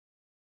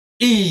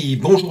Et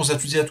bonjour à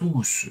toutes et à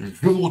tous,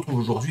 je vous retrouve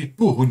aujourd'hui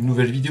pour une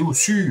nouvelle vidéo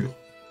sur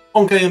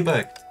Honkai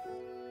Impact.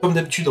 Comme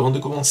d'habitude, avant de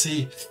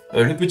commencer,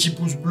 le petit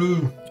pouce bleu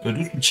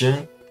de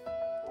soutien.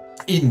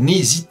 Et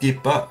n'hésitez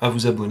pas à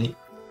vous abonner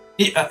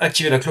et à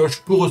activer la cloche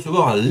pour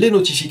recevoir les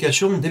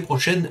notifications des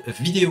prochaines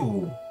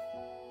vidéos.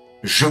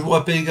 Je vous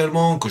rappelle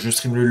également que je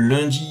stream le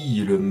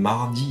lundi, le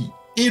mardi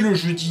et le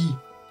jeudi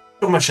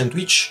sur ma chaîne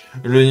Twitch.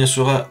 Le lien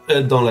sera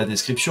dans la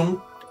description.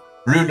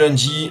 Le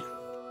lundi,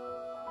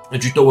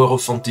 du Tower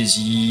of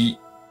Fantasy,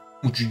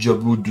 ou du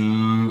Diablo 2,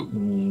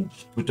 ou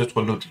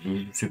peut-être un autre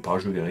jeu, je sais pas,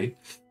 je verrai.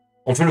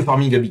 On fait le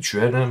farming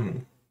habituel, hein,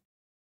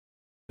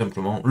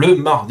 simplement. Le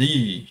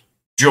mardi,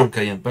 du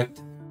Honkai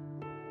Impact,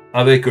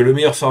 avec le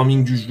meilleur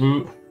farming du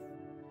jeu,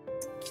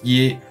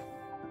 qui est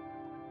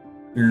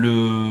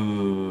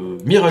le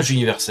Mirage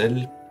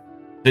universel.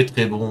 Très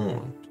très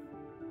bon.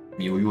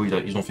 Mihoyo,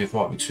 ils ont fait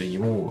fort avec ce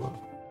niveau.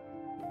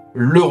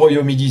 Le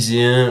royaume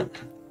élyséen,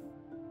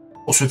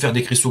 pour se faire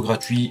des cristaux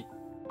gratuits,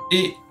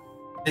 et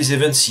des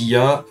events s'il y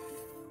a.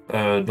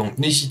 Donc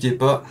n'hésitez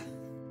pas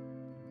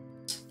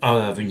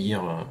à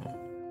venir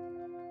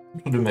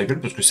de ma gueule,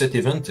 parce que cet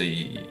event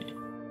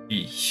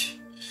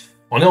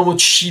on est en mode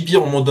chibi,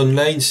 en mode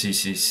online, c'est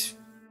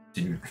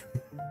nul.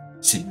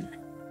 C'est nul.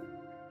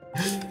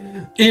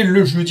 Et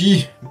le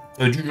jeudi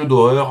du jeu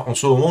d'horreur, en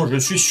ce moment je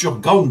suis sur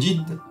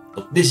Grounded,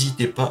 donc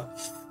n'hésitez pas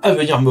à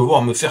venir me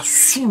voir me faire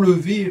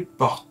soulever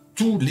par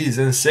tous les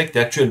insectes. Et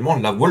actuellement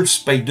la Wolf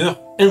Spider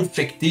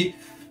infectée,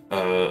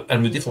 elle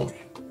me défonce.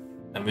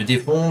 Elle me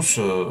défonce,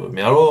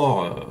 mais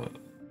alors,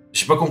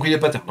 j'ai pas compris les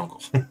patterns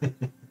encore.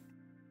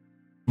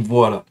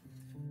 Voilà.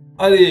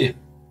 Allez,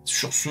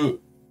 sur ce,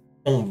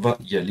 on va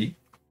y aller.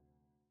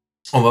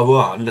 On va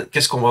voir,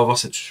 qu'est-ce qu'on va avoir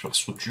cette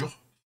superstructure.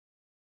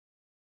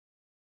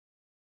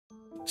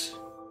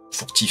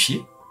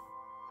 Fortifié.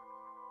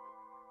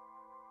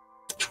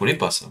 Je connais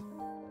pas ça.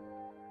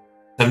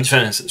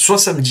 Enfin, soit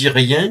ça me dit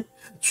rien,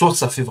 soit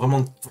ça fait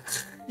vraiment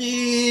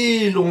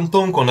très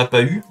longtemps qu'on n'a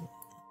pas eu.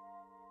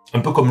 Un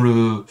peu comme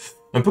le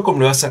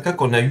Asaka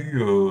qu'on a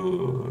eu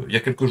il y a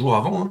quelques jours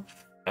avant,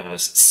 hein.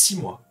 6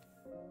 mois.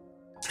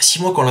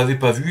 6 mois qu'on l'avait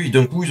pas vu, et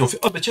d'un coup ils ont fait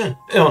 « Ah bah tiens,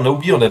 on a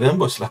oublié, on avait un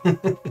boss là !»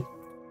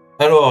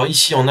 Alors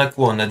ici on a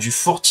quoi? On a du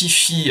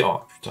fortifié. Oh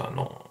putain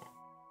non.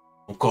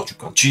 Encore du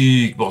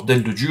quantique,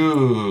 bordel de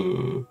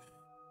Dieu.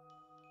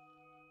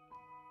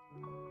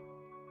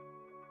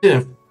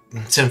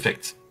 C'est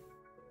infect.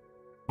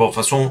 Bon, de toute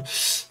façon,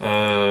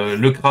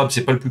 le crabe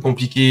c'est pas le plus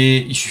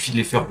compliqué, il suffit de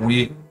les faire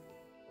rouler,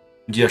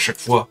 je dis à chaque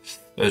fois,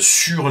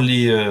 sur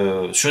les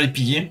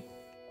piliers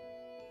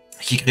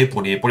qui créent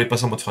pour les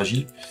passer en mode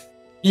fragile.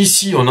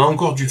 Ici on a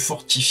encore du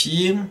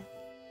fortifié,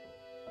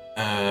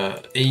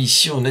 et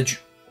ici on a du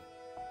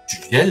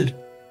gel.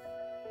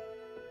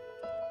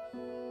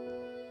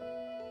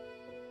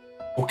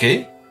 Ok.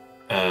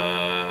 Je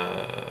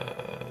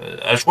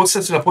crois que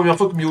ça c'est la première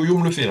fois que Mihoyo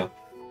me le fait là.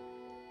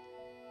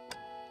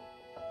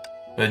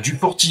 Du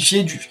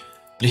fortifié,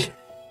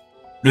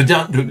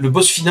 le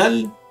boss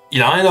final,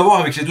 il a rien à voir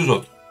avec les deux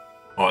autres.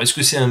 Alors est-ce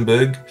que c'est un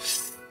bug?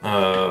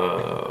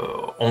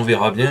 On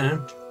verra bien.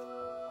 Hein.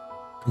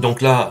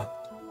 Donc là,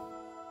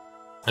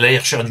 la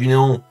Herrscher du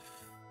néant,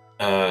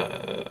 je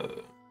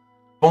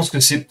pense que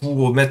c'est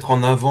pour mettre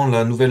en avant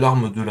la nouvelle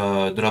arme de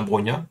la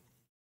Bronia.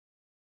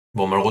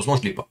 Bon, malheureusement,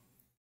 je l'ai pas.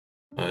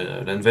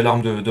 La nouvelle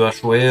arme de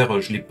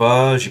HOR, je l'ai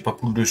pas, j'ai pas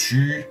pool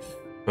dessus.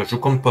 Je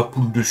compte pas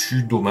pool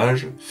dessus,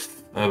 dommage.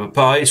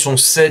 Pareil, son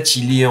set,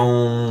 il est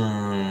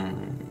en...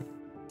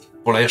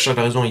 Pour la Herrscher de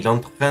raison, il est en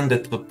train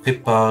d'être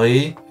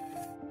préparé.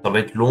 Ça va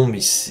être long,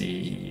 mais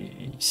c'est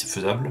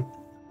faisable.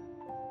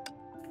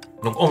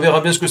 Donc on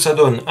verra bien ce que ça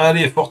donne.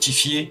 Allez,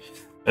 fortifié.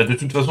 De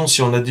toute façon,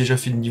 si on a déjà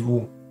fait le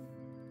niveau,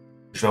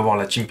 je vais avoir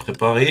la team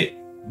préparée.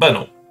 Bah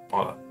non.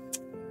 Voilà.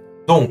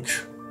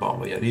 Donc, bah on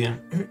va y aller.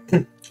 Hein.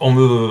 On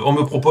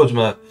me propose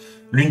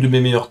l'une de mes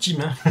meilleures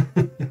teams. Hein.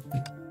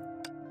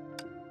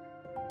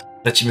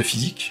 La team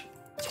physique.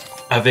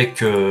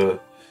 Avec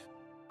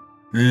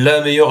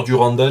la meilleure du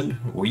Randall.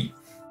 Oui.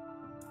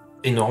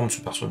 Énorme ce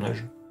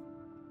personnage.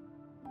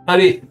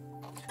 Allez,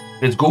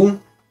 let's go.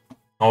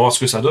 On va voir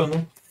ce que ça donne.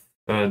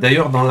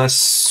 D'ailleurs, dans la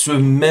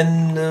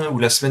semaine ou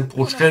la semaine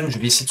prochaine, je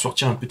vais essayer de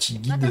sortir un petit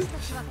guide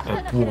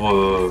pour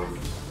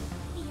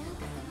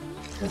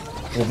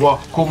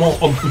voir comment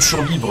on peut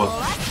survivre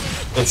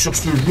sur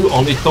ce jeu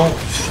en étant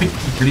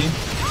free-to-play.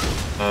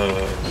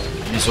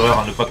 Les erreurs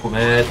à ne pas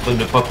commettre,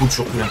 ne pas pull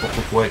surtout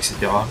n'importe quoi,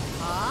 etc.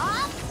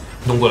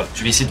 Donc voilà,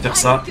 je vais essayer de faire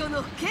ça,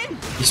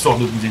 histoire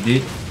de vous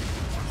aider.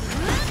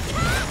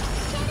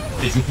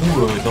 Et du coup,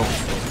 je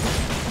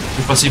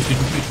vais passer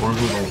free-to-play pour le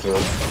jeu, donc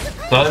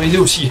ça va m'aider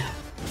aussi.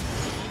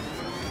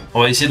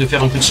 On va essayer de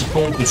faire un petit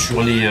compte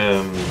sur les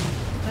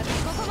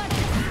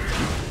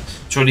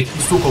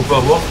cristaux qu'on peut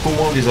avoir,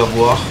 comment les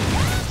avoir,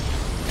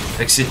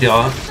 etc.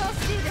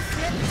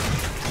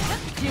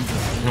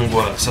 Donc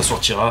voilà, ça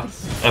sortira.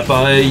 Là,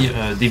 pareil,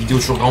 des vidéos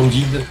sur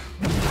Grounded,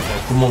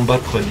 comment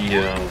battre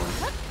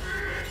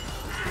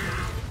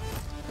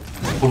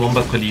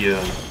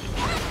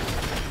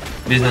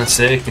les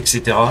insectes,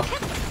 etc.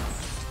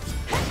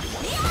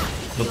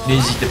 Donc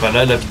n'hésitez pas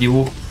là, la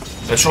vidéo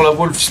sur la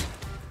Wolf.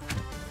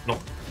 Non.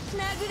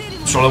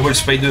 Sur la Wolf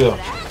Spider.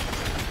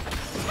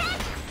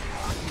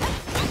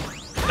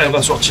 Elle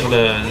va sortir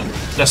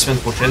la semaine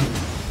prochaine.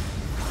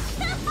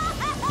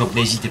 Donc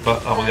n'hésitez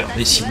pas à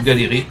regarder si vous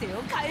galérez.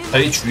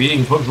 Allez tuer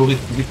une fois que j'aurai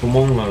trouvé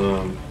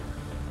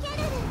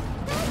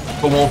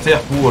comment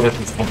faire pour, là, je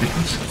me suis trompé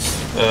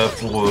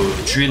pour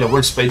tuer la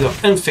Wolf Spider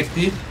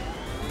infectée.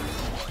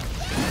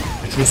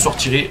 Je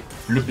sortirai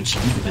le petit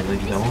guide, bien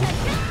évidemment.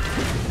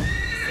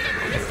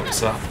 Comme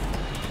ça.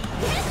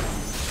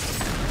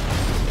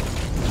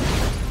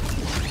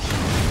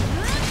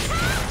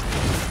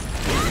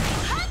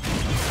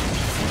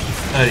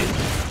 Allez.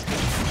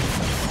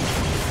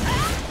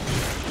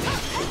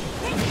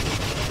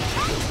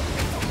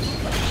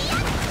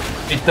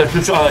 Étage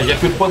de... Ah, il n'y a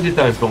que 3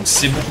 étages, donc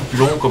c'est beaucoup plus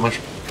long comme à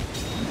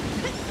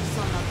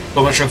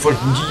chaque fois je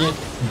vous dis,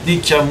 dès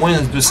qu'il y a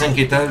moins de 5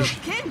 étages,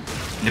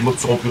 les mobs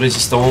seront plus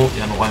résistants,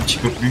 il y en aura un petit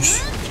peu plus.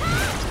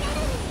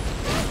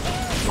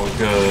 Donc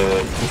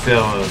faut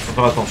faire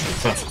attention.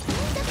 Enfin,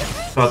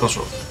 faire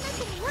attention.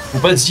 Faut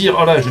pas se dire,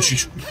 oh là, je suis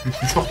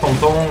short en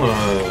temps,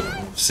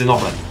 c'est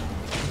normal.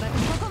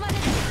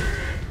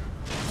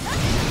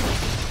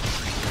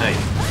 Allez,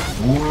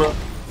 boum.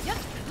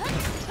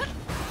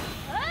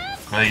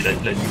 Allez, la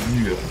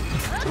Lulu.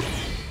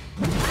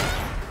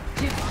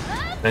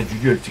 La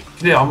Lulu, elle fait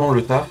clairement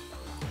le taf.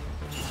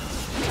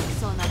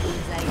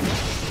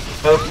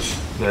 Hop,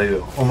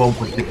 d'ailleurs, on va en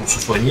profiter pour se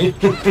soigner.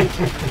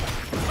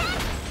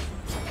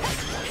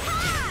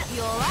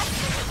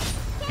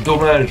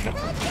 Dommage,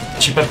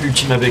 j'ai pas pu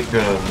ultime avec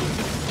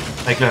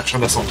la Herrscher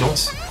de la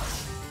sentence.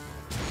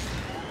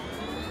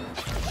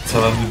 Ça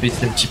va me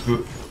baisser un petit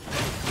peu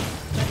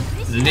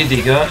les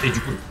dégâts et du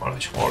coup, voilà,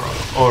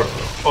 oh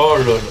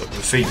là là,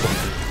 le fail.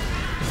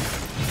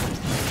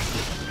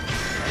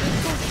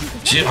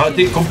 J'ai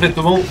raté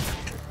complètement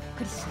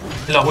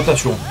la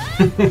rotation.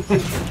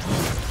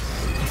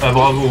 Ah,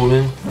 bravo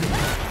Romain.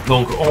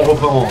 Donc on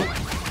reprend.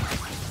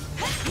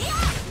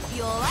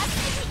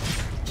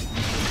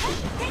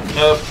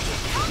 Hop.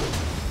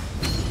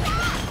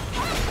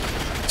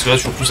 Parce que là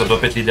surtout ça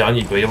doit pas être les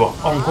derniers, il doit y avoir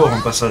encore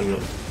un passage,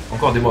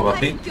 encore des mobs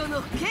après.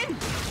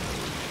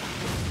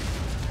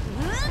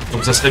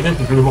 Donc ça serait bien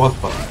que je ne me rate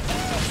pas.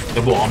 Mais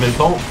bon, en même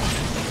temps,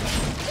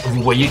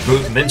 vous voyez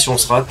que même si on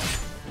se rate,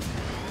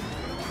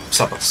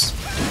 ça passe.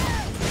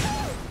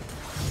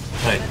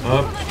 Allez,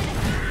 hop.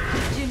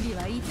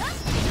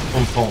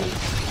 On prend.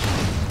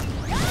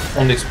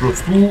 On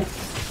explose tout.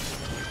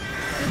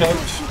 Hop.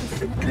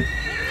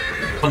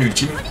 En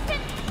ultime.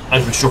 Ah,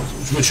 je me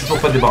suis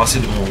toujours pas débarrassé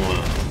de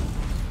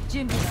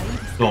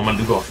mon mal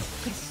de gorge.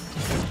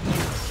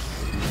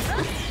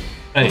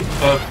 Allez,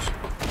 hop.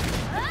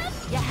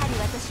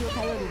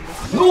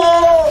 Non!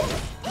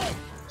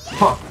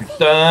 Oh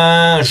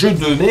putain, jeu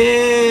de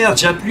merde,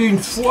 j'ai appelé une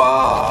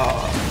fois.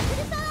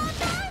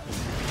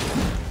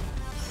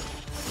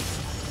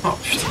 Oh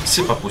putain,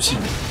 c'est pas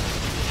possible.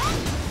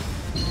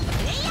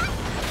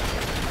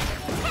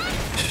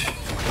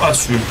 Ah,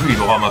 ce jeu,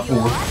 il aura ma peau.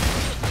 Hein.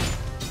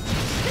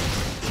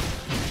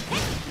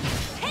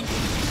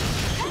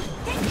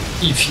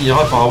 Il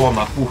finira par avoir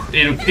ma peau.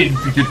 Et le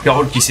putain de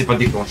Carole qui s'est pas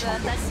déclenché.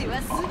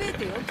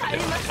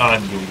 Ah,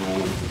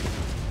 non.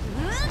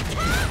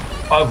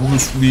 Ah, vous me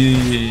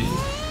saoulez.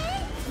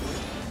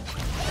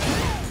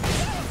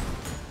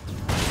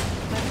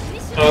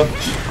 Hop,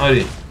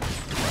 allez.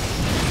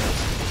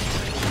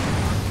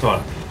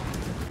 Voilà.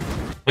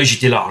 Oui,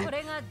 j'étais large.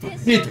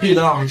 Très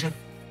large.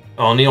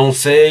 En ayant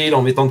fail,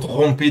 en m'étant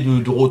trompé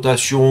de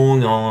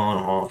rotation,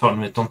 enfin en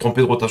m'étant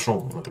trompé de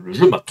rotation. Le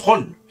jeu m'a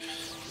troll.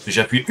 J'ai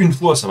appuyé une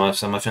fois, ça m'a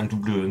fait un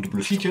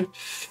double flic.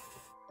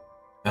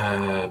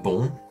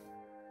 Bon.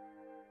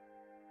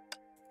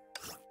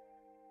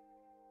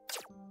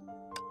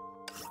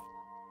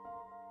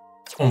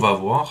 On va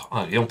voir.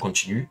 Allez, on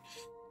continue.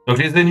 Donc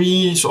les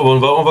ennemis, on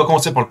va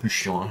commencer par le plus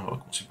chiant. Hein. On va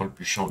commencer par le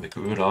plus chiant avec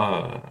eux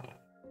là.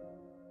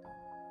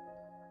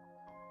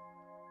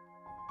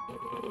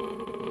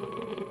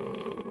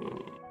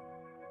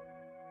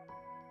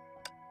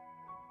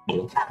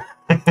 Bon.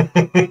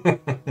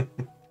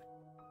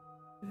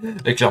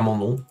 Et clairement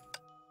non.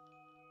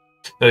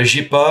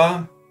 J'ai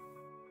pas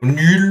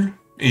nul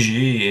et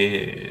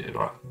j'ai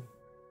voilà.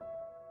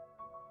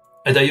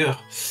 Et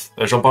d'ailleurs,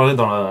 j'en parlais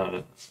dans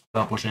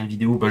la prochaine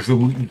vidéo. Bah, je vais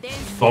vous.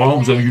 Normalement,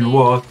 vous avez eu le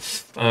voir.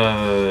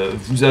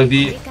 Vous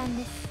avez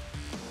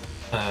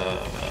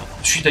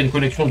suite à une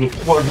connexion de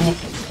 3 jours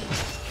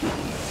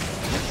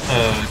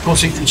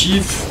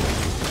consécutifs,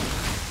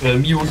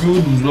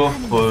 Mihoyo nous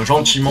offre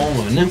gentiment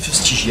nymphe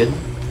stygienne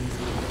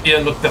et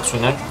un autre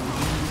personnage.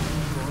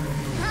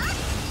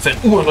 Enfin,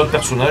 ou un autre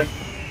personnage.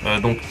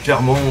 Donc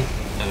clairement,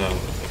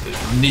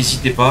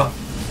 n'hésitez pas.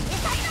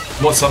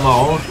 Moi ça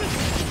m'arrange.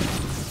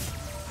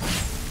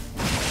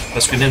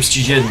 Parce que nymphe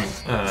stygienne,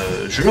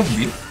 je la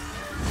voulais.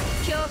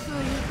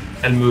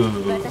 Elle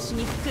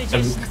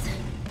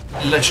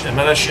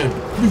m'a lâché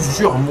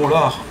plusieurs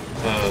molars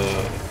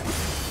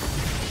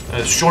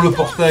sur le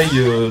portail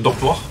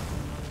dortoir.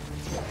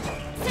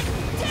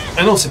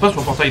 Ah non, c'est pas sur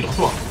le portail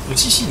dortoir.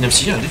 Si, même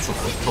si, elle est sur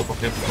le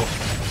portail dortoir.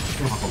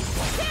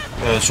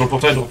 Sur le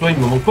portail dortoir, il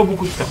ne me manque pas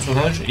beaucoup de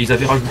personnages, et ils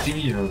avaient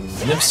rajouté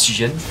 9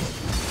 cygènes.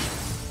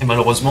 Et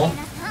malheureusement,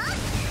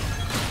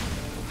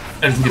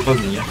 elle voulait pas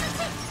venir.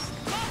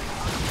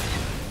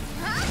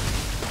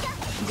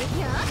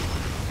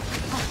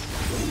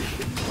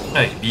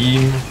 Allez,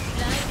 bim.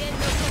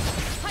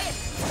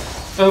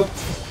 Hop.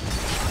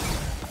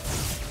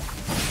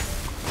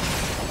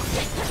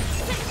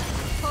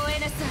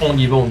 On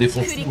y va, on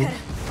défonce tout.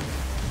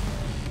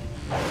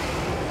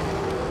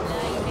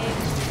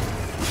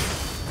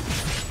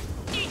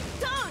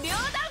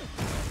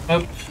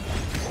 Hop.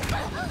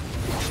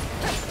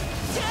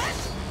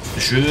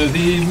 Je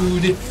vais vous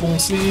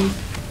défoncer.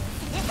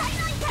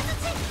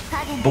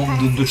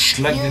 Bande de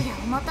schlag.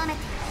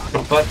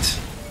 Sur pattes.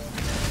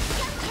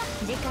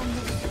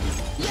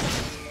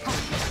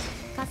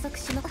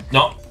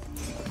 Non.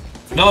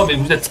 Non, mais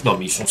vous êtes... Non,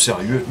 mais ils sont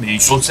sérieux. Mais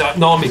ils sont sérieux.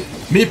 Non, mais...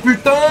 Mais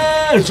putain,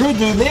 jeu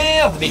de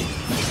merde.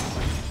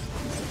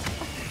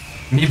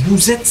 Mais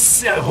vous êtes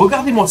sérieux.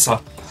 Regardez-moi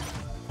ça.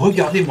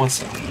 Regardez-moi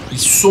ça. Ils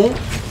sont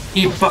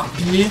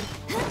éparpillés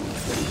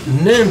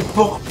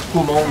n'importe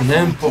comment,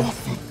 n'importe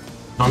où.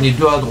 J'en ai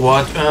deux à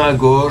droite, un à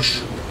gauche.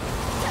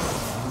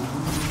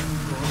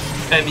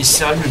 Eh, mais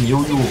sérieux,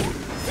 Mihoyo.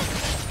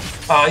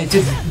 Arrêtez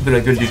de vous foutre de la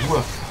gueule des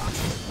joueurs.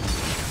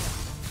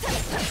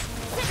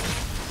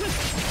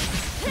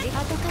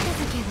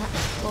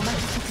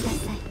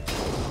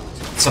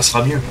 Ça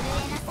sera mieux.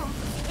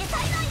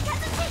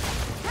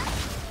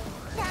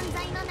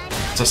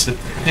 Ça serait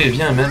très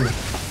bien même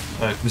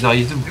que vous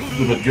arriviez de vous foutre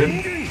de notre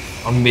gueule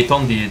en nous mettant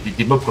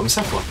des mobs comme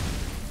ça, quoi.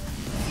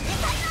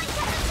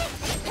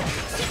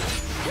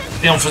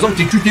 Et en faisant que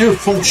les QTE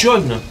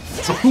fonctionnent,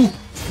 surtout.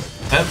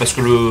 Hein, parce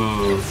que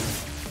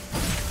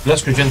là,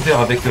 ce que je viens de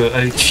faire avec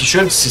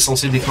Fischl, c'est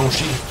censé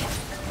déclencher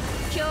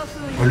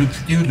le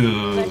QTE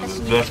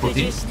de la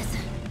côté.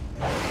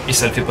 Et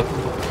ça le fait pas tout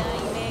le temps.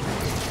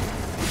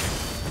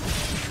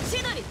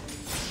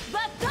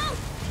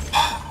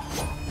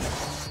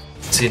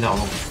 C'est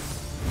énervant.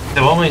 C'est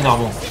vraiment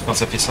énervant quand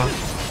ça fait ça.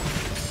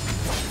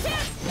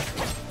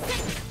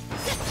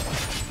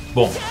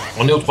 Bon,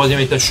 on est au 3e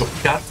étage sur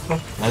 4. Hein,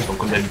 donc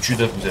comme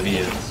d'habitude, vous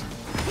avez...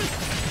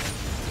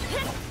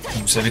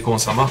 vous savez comment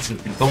ça marche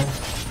depuis le temps.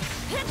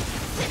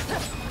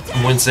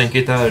 Moins de 5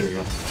 étages.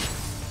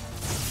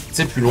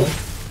 C'est plus long.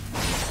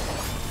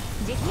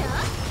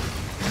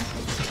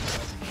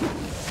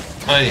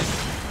 Allez.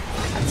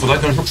 Il faudra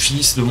qu'un jour je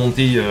finisse de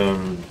monter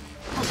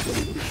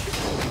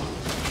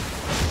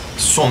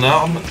son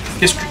arme.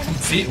 Qu'est-ce que tu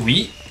fais?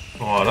 Oui.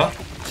 Voilà.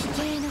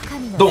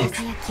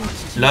 Donc,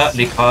 là,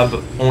 les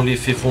crabes, on les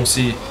fait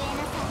foncer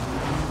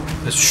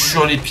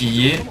sur les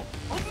piliers.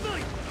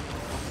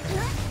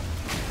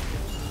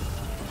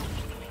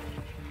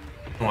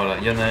 Voilà,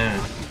 il y en a un.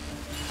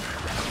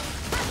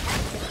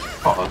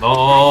 Oh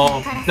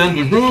non, putain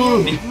de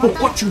jeu, mais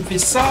pourquoi tu me fais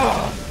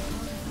ça?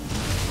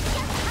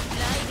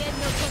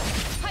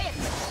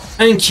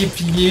 Un qui est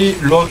plié,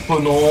 l'autre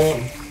non.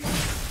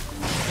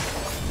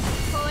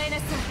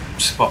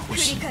 C'est pas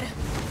possible.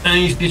 Un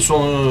il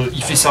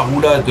fait sa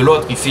roulade,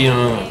 l'autre il fait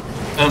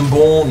un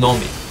bond. Non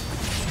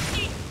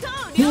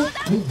mais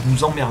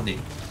vous emmerdez.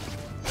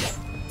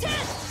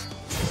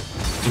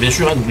 Bien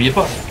sûr, hein, n'oubliez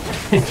pas.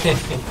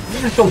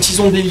 Quand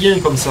ils ont des liens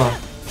comme ça,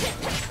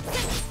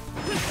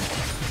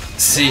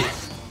 c'est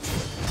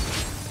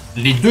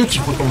les deux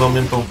qu'il faut tomber en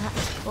même temps.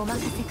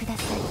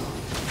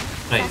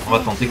 Ouais, on va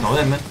tenter quand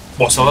même. Hein.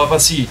 Bon, ça va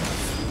passer,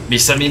 mais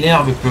ça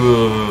m'énerve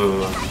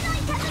que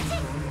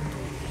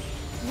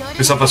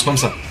ça passe comme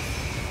ça.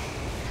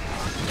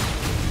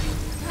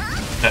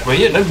 Là, vous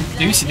voyez, là le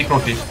QTU s'est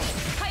déclenché.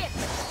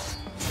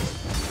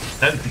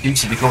 Là le QTU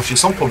s'est déclenché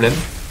sans problème.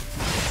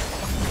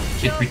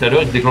 Et depuis tout à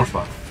l'heure il ne déclenche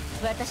pas.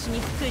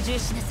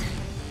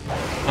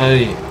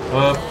 Allez,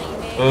 hop,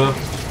 hop.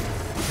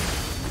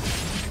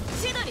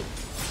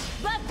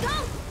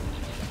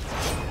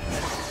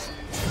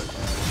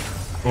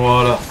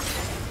 Voilà.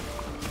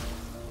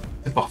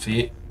 C'est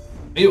parfait.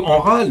 Et on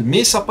râle,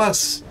 mais ça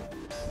passe.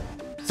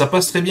 Ça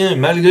passe très bien,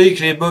 malgré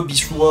que les mobs ils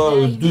soient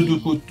de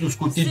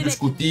ce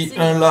côté,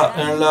 un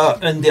là,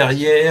 un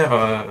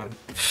derrière.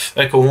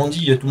 Comme on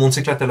dit, tout le monde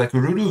s'éclate à la queue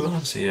leu. Hein,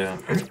 c'est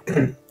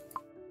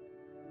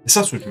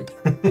ça ce jeu.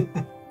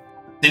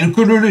 C'est une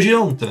queue leu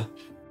géante.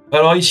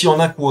 Alors ici on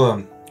a quoi?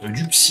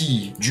 Du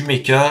psy, du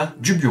mecha,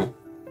 du bio.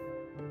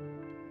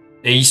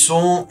 Et ils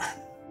sont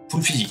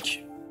full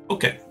physique.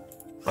 Ok.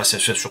 Bah, c'est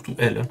surtout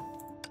elle. Hein.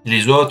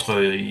 Les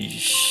autres,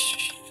 ils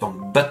s'en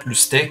battent le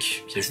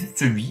steak. Il y a juste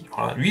lui.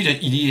 Voilà. Lui,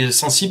 il est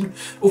sensible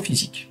au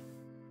physique.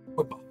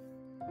 Pourquoi pas.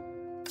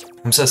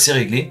 Comme ça, c'est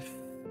réglé.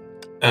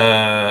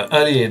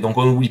 Allez, donc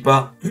on n'oublie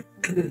pas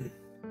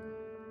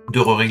de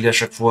régler à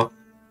chaque fois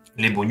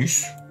les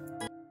bonus.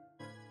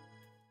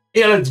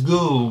 Et let's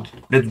go!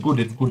 Let's go,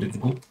 let's go, let's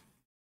go.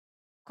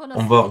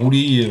 On va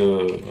rouler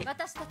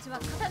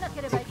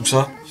pour tout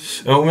ça.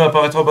 Où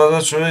apparaîtra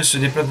bazar sur elle, se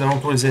déplace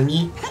d'alentour les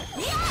ennemis.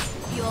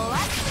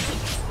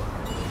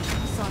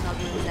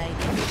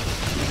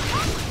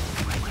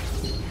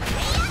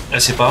 Là,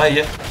 c'est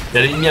pareil, hein. Il y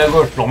a l'ennemi à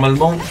gauche.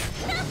 Normalement,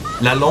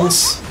 la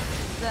lance,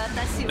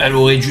 elle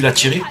aurait dû la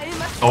tirer.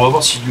 Alors, on va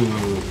voir si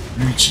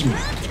l'ultime,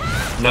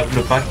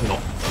 le pack, non.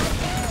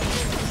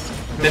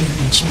 Même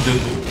l'ultime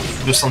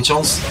de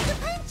sentience,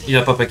 il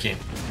a pas paqué.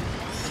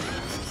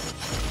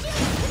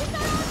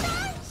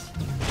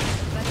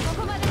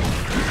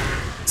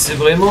 C'est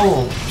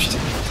vraiment... Putain.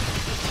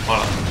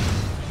 Voilà.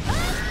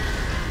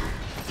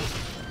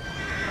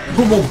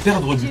 Comment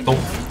perdre du temps?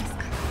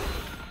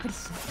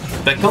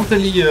 Ben, quand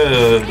les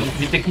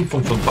techniques ne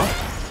fonctionnent pas.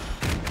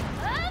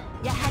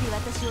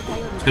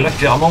 Parce que là,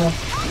 clairement,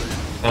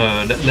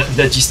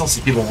 la distance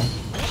était bon.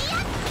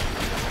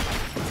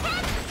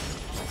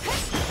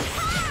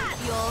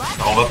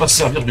 Alors, on va pas se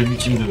servir de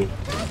l'ultime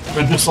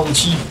de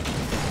senti.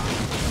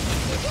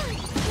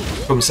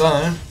 Comme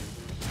ça, hein.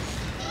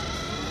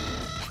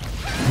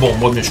 Bon,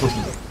 moi, bien sûr,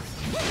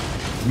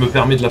 je me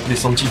permets de l'appeler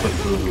senti parce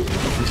que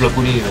je la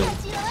connais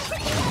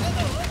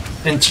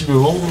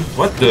intimement.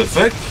 What the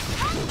fuck?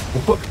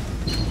 Pourquoi?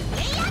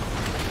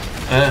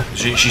 Hein,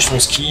 j'ai son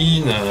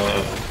skin,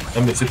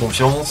 elle me fait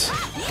confiance.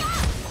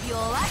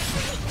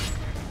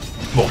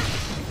 Bon.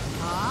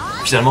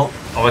 Finalement,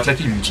 on va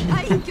claquer l'ultime.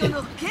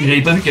 Il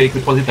n'avait pas vu qu'il y avait que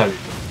 3 étages.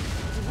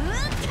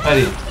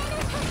 Allez.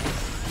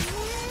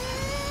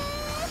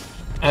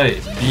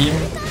 Allez, bim.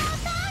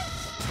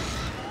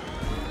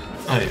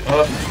 Allez,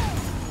 hop.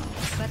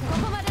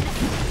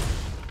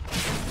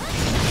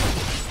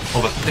 On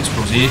va tout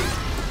exploser.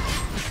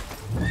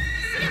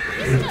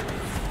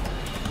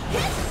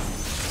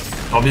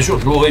 Alors bien sûr,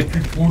 je l'aurais pu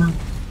pull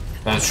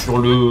sur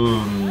le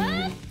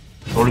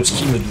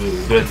skin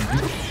de la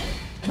début.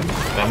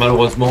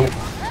 Malheureusement,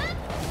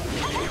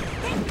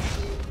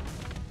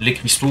 les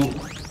cristaux,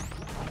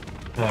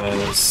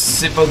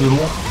 c'est pas de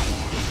l'eau.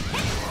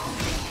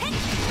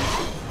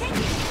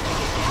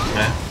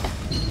 Ouais.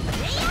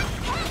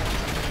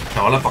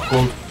 Alors là par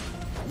contre,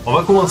 on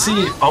va commencer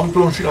à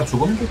enclencher la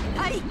seconde.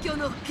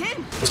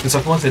 Parce que ça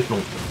commence à être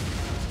long.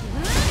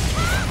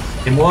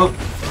 Et moi,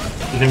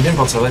 j'aime bien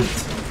quand ça va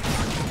vite.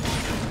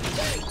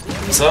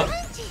 Comme ça,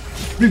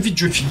 plus vite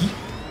je finis,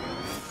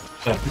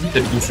 enfin, plus vite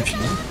la vidéo se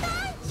finit.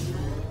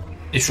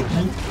 Et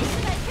surtout,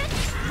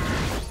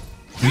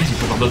 plus vite je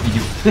peux faire d'autres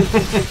vidéos.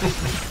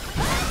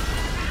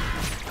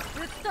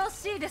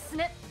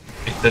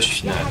 Étage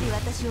final.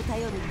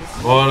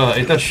 Voilà,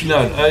 étage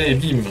final. Allez,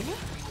 bim.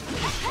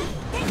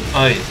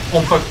 Allez,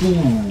 on pas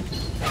coup.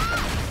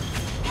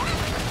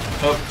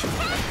 Hop.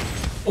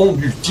 On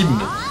ultime.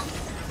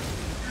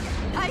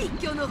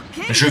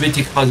 Je vais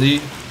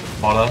t'écraser.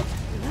 Voilà.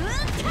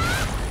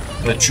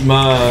 Bah, tu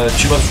m'as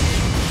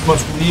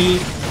saoulé.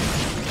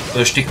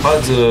 Je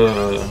t'écrase.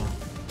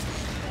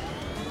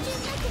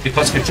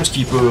 T'écrase quelque chose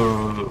qui peut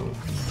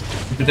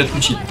être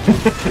utile.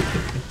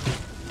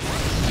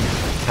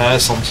 Ah,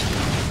 senti.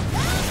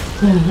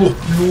 Toujours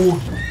plus haut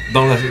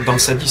dans le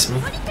sadisme.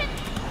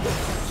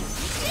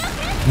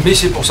 Mais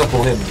c'est pour ça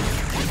qu'on l'aime.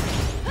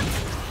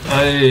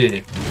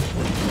 Allez.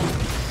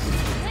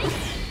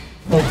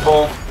 On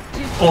prend.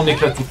 On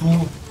éclate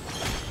tout.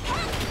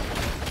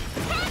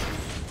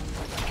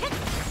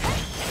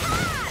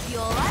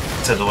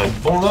 Ça devrait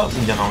être bon là,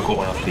 il y en a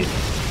encore un après.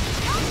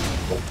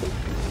 Bon,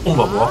 on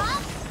va voir.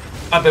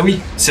 Ah bah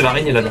oui, c'est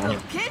l'araignée la dernière.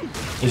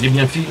 Et j'ai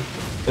bien fait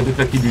de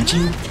claquer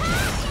l'ultime.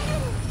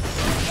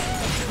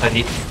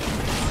 Allez,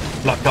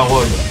 la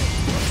parole.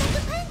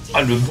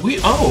 Ah le bruit,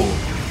 oh.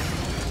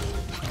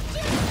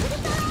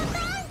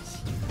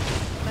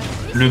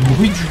 Le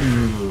bruit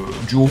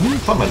du haut bout,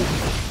 pas mal.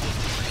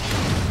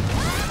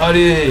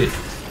 Allez.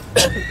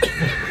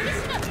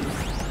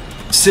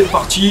 C'est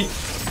parti.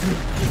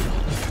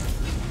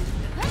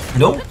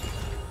 Non?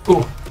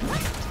 Oh.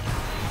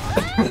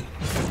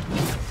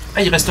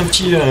 Ah, il reste un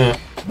petit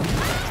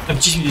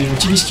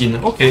miskin.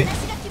 Ok.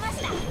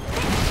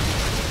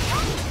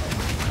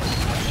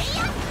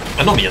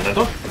 Ah non, mais il y en a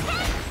d'autres.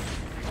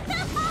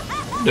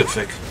 Le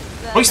fuck.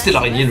 Je croyais que c'était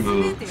l'araignée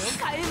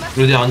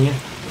le dernier.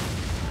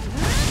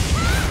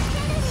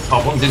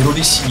 Alors bon,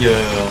 désolé si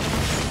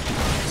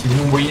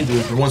vous me voyez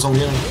de moins en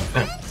moins,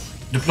 enfin,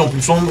 de plus en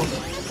plus sombre.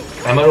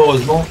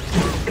 Malheureusement,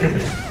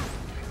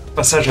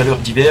 passage à l'heure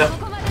d'hiver.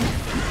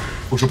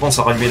 Faut que je pense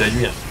à rallumer la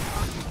lumière.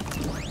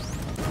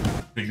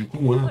 Et du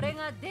coup, hein,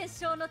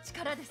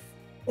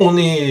 on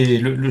est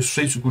le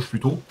soleil se couche plus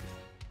tôt.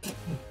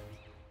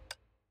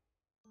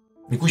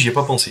 Du coup, j'y ai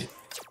pas pensé.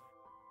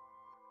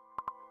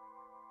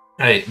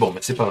 Allez, bon, bah,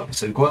 c'est pas grave. Vous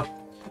savez quoi?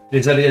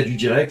 Les aléas du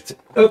direct.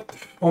 Hop,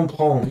 on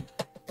prend.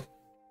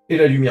 Et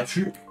la lumière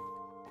fut.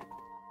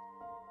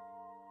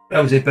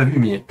 Là, vous avez pas vu,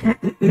 mais.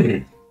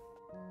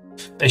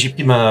 J'ai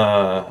pris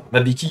ma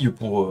béquille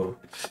pour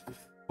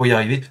y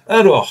arriver.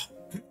 Alors.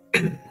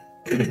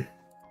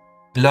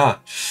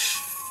 Là.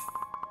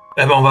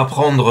 Eh ben, on va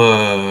prendre.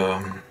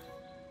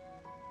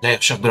 La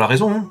Herrscher de la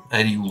raison. Hein.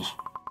 Elle est où?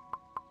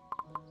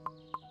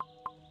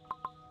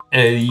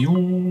 Elle est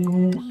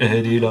où?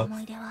 Elle est là.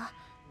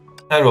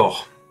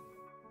 Alors.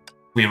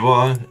 Vous pouvez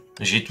voir, hein,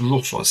 j'ai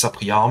toujours sur sa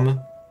pris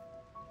arme.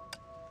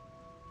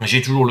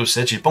 J'ai toujours le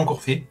 7, j'ai pas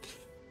encore fait.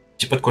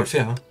 J'ai pas de quoi le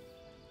faire. Hein.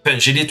 Enfin,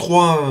 j'ai les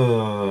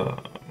trois...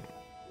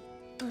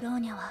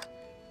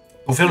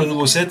 Pour faire le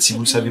nouveau set, si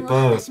vous ne savez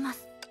pas,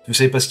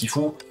 ce qu'il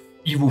faut,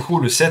 il vous faut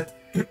le set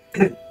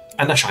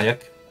Anachariac.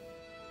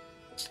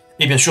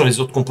 Et bien sûr les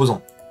autres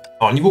composants.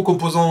 Alors niveau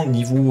composants,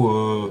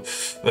 niveau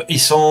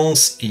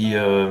essence et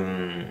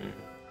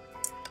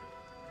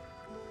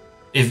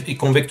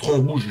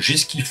convectron rouge, j'ai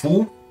ce qu'il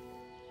faut.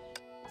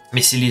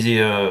 Mais c'est le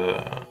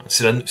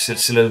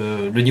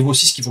niveau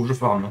 6 qu'il faut que je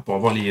farme hein, pour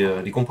avoir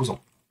les composants.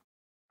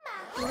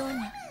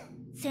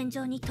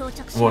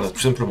 Voilà, tout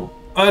simplement.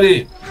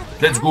 Allez,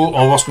 let's go, on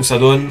va voir ce que ça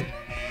donne.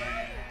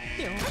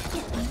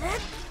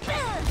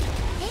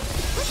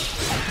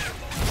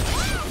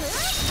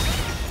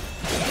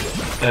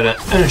 Elle a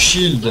un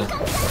shield.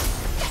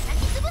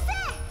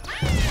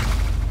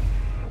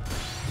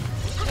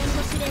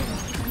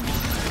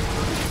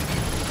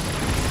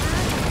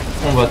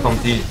 On va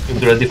tenter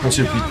de la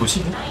défoncer le plus vite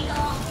possible.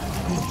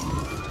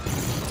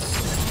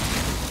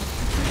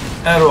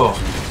 Alors,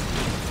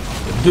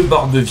 2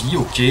 barres de vie,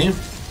 ok.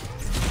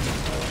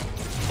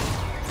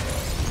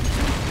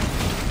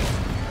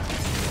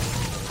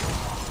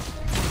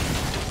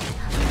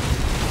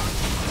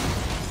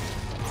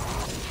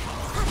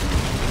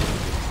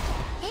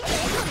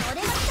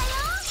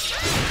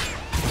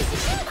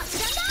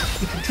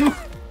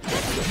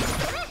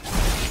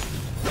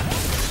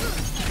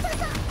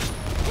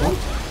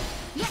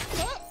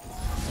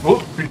 Oh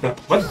putain,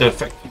 what the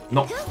fuck?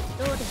 Non.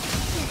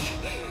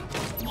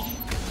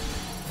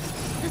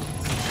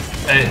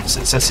 Eh,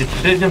 ça s'est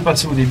très bien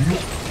passé au début.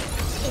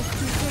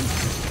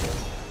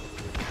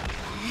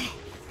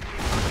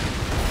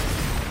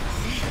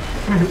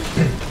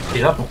 Et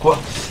là, pourquoi?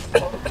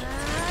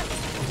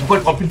 Pourquoi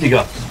elle prend plus de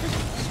dégâts?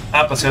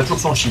 Ah, parce qu'elle a toujours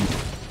son shield.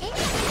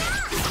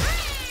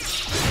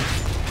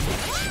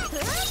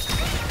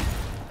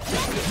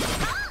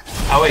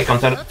 Ah ouais,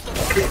 quand elle...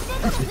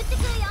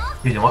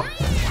 Excusez-moi.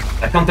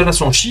 Quand elle a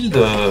son shield,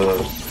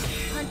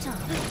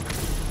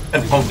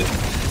 elle prend...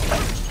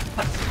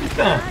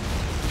 Putain.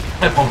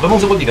 Elle prend vraiment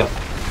 0 dégâts.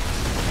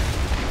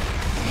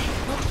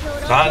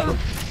 Crâne.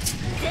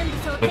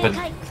 J'aurais pas dû.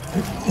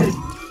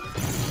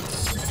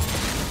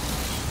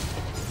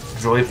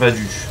 J'aurais pas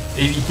dû.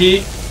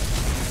 Éviter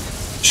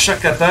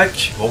chaque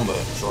attaque. Bon bah,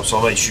 ça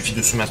va, il suffit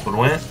de se mettre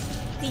loin.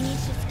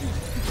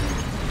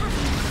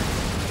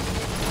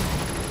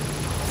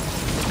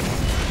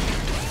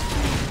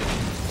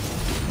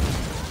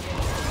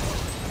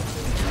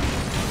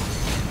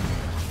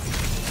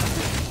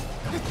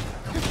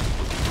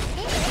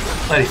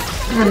 Allez.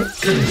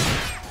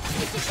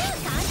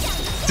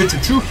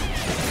 Tchou.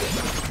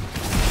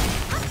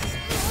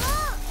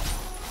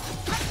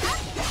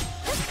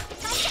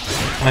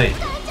 Allez.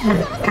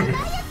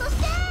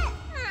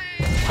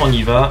 On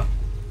y va.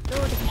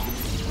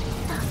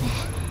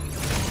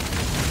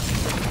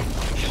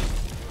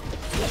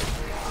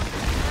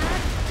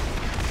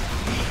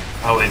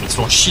 Ah ouais, mais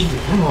son shield...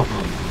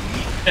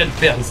 Elle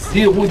perd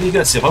 0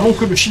 dégâts. C'est vraiment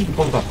que le shield qui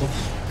compte pas.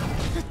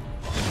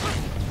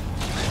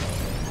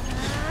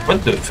 What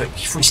the fuck?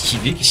 Il faut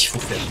esquiver, qu'est-ce qu'il faut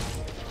faire?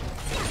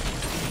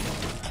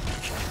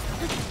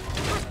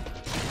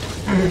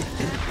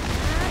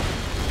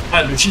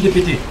 Ah, le shield est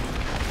pété.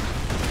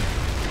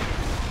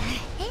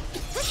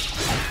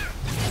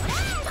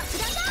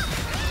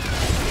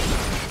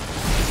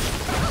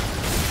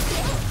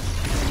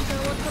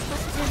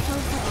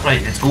 Allez,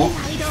 let's go.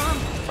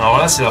 Alors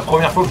là, c'est la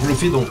première fois que je le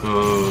fais, donc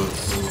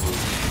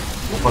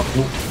bon, pas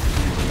trop.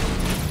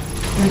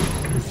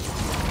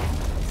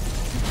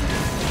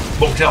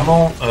 Bon,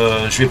 clairement,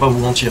 je vais pas vous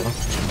mentir. Hein.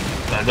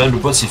 Là, le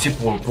boss est fait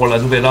pour la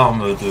nouvelle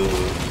arme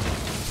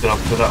de la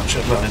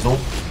raison.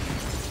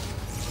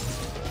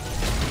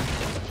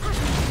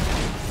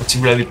 Donc, si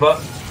vous l'avez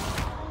pas,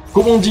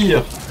 comment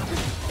dire,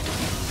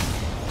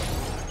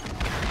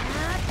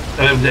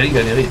 vous allez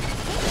galérer.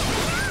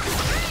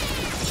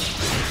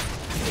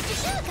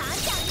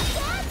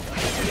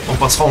 On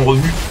passera en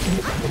revue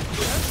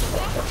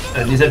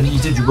les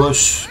habilités du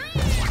boss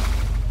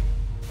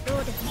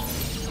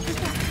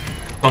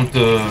quand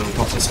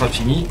ça sera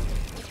fini.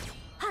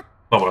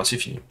 Bon voilà, c'est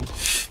fini.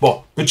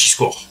 Bon, petit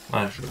score.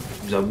 Hein, je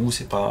vous avoue,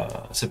 c'est pas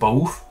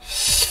ouf.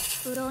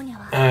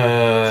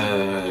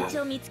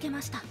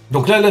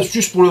 Donc là,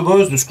 l'astuce pour le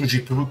boss, de ce que j'ai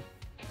pu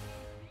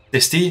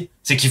tester,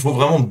 c'est qu'il faut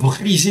vraiment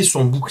briser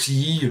son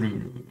bouclier le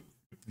plus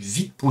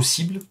vite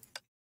possible.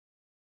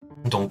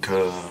 Donc,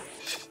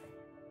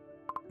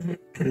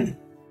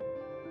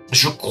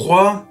 je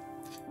crois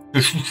que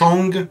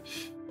Shushang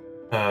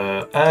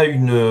a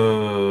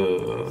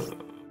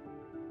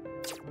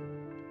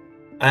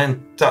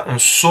un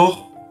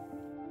sort,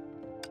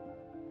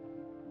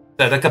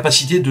 a la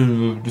capacité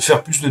de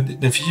faire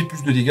d'infliger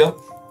plus de dégâts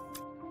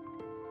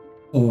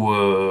au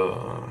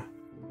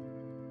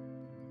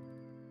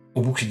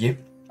bouclier.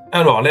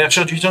 Alors, la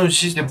Herrscher du temps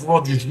utilise les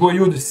pouvoirs du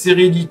joyau de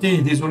sérénité.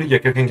 Et désolé, il y a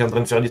quelqu'un qui est en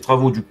train de faire des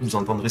travaux, du coup vous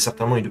entendrez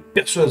certainement une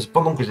perceuse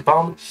pendant que je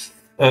parle.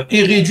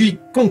 Et réduit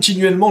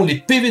continuellement les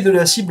PV de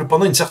la cible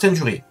pendant une certaine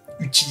durée.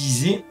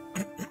 Utilisez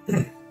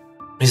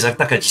les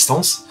attaques à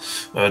distance.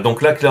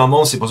 Donc là,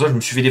 clairement, c'est pour ça que je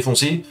me suis fait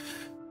défoncer.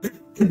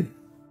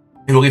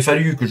 il aurait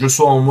fallu que je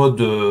sois en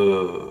mode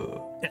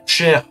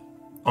Herrscher,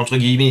 entre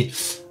guillemets,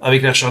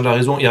 avec l'Herrscher de la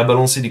raison et à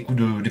balancer des coups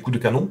de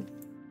canon.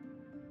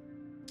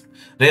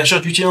 La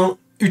Herrscher du tien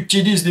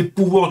utilise les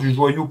pouvoirs du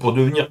joyau pour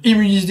devenir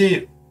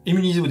immunisé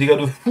aux dégâts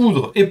de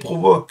foudre et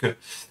provoque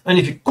un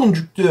effet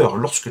conducteur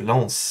lorsque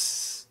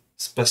lance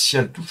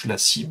spatiale touche la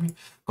cible.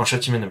 Quand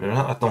châtiment,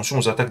 attention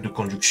aux attaques de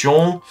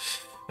conduction.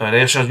 La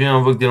Herrscher du tien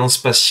invoque des lances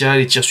spatiales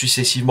et tire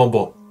successivement.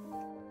 Bon.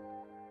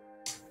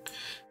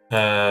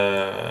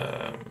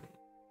 Là,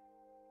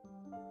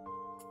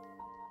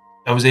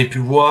 vous avez pu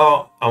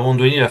voir, à un moment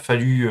donné, il a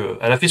fallu...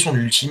 elle a fait son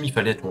ultime, il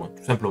fallait être loin,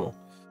 tout simplement.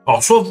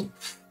 Alors, soit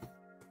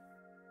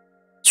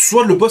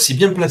le boss est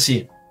bien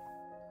placé.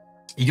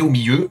 Il est au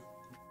milieu.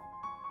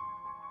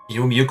 Il est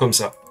au milieu comme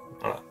ça.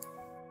 Voilà.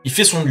 Il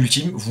fait son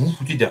ultime, vous vous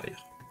foutez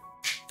derrière.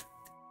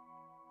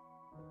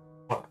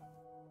 Voilà.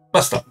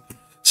 Basta.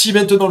 Si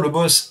maintenant le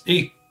boss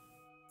est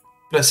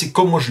placé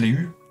comme moi je l'ai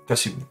eu,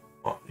 cassez-vous.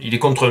 Voilà. Il est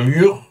contre un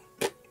mur,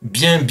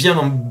 bien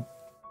en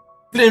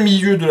plein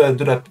milieu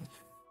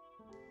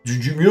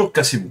du mur,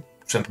 cassez-vous,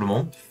 tout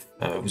simplement.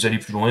 Vous allez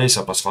plus loin et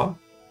ça passera.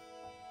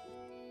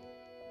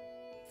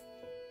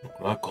 Donc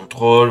là,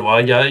 contrôle,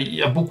 voilà, il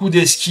y a beaucoup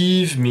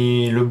d'esquives,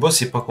 mais le boss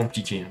c'est pas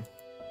compliqué.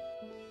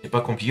 C'est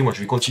pas compliqué, moi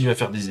je vais continuer à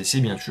faire des essais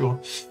bien sûr,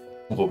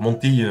 pour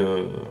monter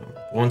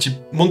un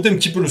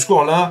petit peu le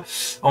score là.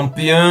 En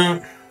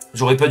P1,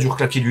 j'aurais pas dû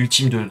reclaquer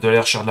l'ultime de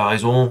l'Herrscher de la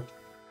raison.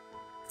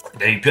 Il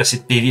n'avait plus assez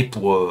de PV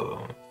pour...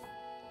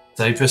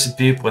 ça avait plus assez de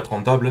PV pour être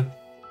rentable.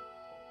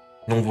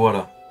 Donc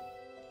voilà.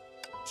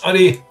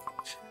 Allez,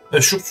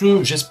 sur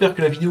ce, j'espère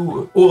que la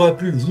vidéo aura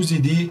pu vous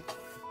aider.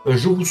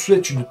 Je vous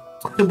souhaite une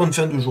très bonne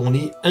fin de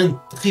journée, un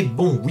très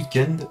bon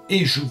week-end,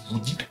 et je vous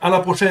dis à la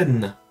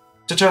prochaine.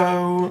 Ciao,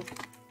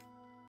 ciao!